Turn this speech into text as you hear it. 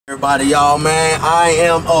Everybody, y'all, man, I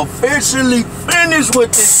am officially finished with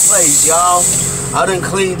this place, y'all. I done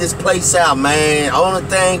cleaned this place out, man. Only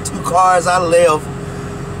thing, 2 cars I left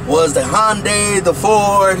was the Hyundai, the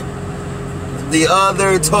Ford, the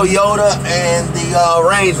other Toyota, and the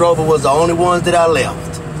Range Rover was the only ones that I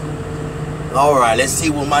left. All right, let's see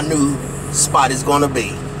what my new spot is gonna be.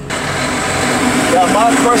 Got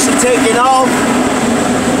my person taking off,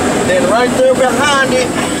 then right there behind it,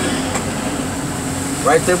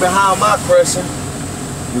 right there behind my person,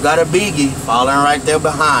 you got a Biggie following right there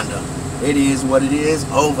behind her. It is what it is,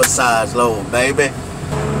 oversized load, baby.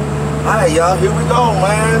 Alright, y'all, here we go,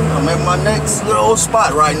 man. I'm at my next little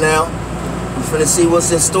spot right now. We finna see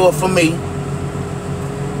what's in store for me.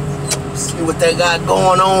 See what they got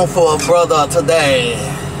going on for a brother today.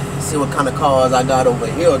 See what kind of cars I got over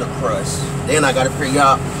here to crush. Then I gotta figure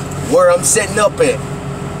out where I'm setting up at.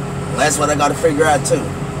 That's what I gotta figure out too.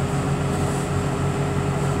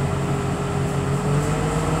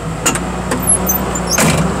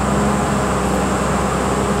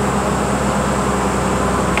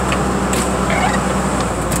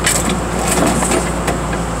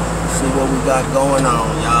 Got going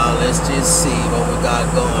on, y'all. Let's just see what we got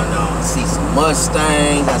going on. I see some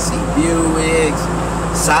Mustangs, I see Buicks,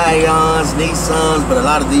 Scions, Nissans, but a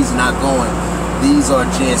lot of these are not going. These are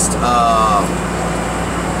just I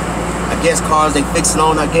guess cars they fixing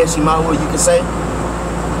on, I guess you can say.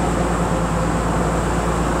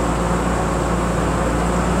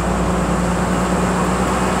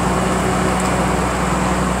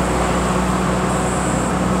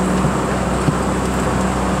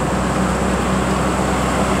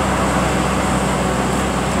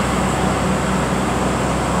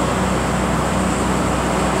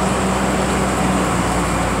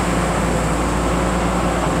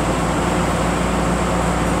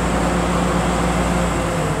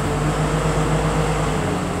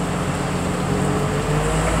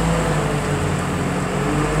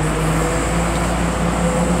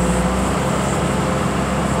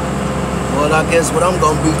 I guess what I'm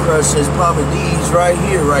gonna be crushing is probably these right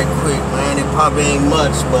here right quick, man. It probably ain't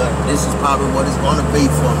much, but this is probably what it's gonna be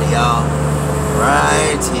for me, y'all.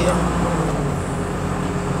 Right here.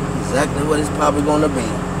 Exactly what it's probably gonna be.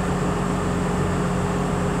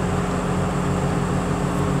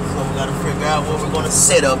 So we gotta figure out what we're gonna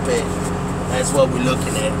set up at. That's what we're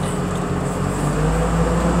looking at.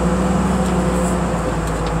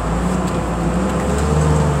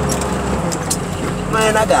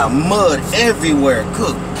 Man, I got mud everywhere.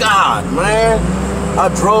 Good God, man. I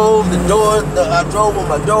drove with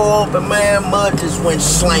my door open, man. Mud just went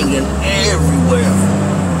slinging everywhere.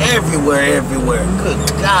 Everywhere. Good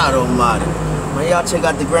God almighty. Man, y'all check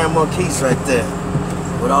out the Grand Marquis right there.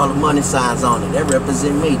 With all the money signs on it. That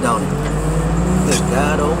represent me, don't it? Good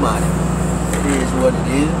God almighty. It is what it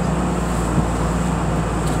is.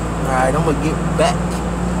 Alright, I'm gonna get back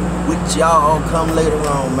with y'all come later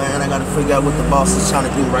on, man. I gotta figure out what the boss is trying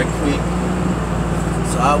to do right quick.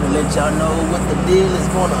 So I will let y'all know what the deal is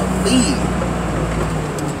gonna be.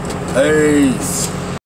 Peace.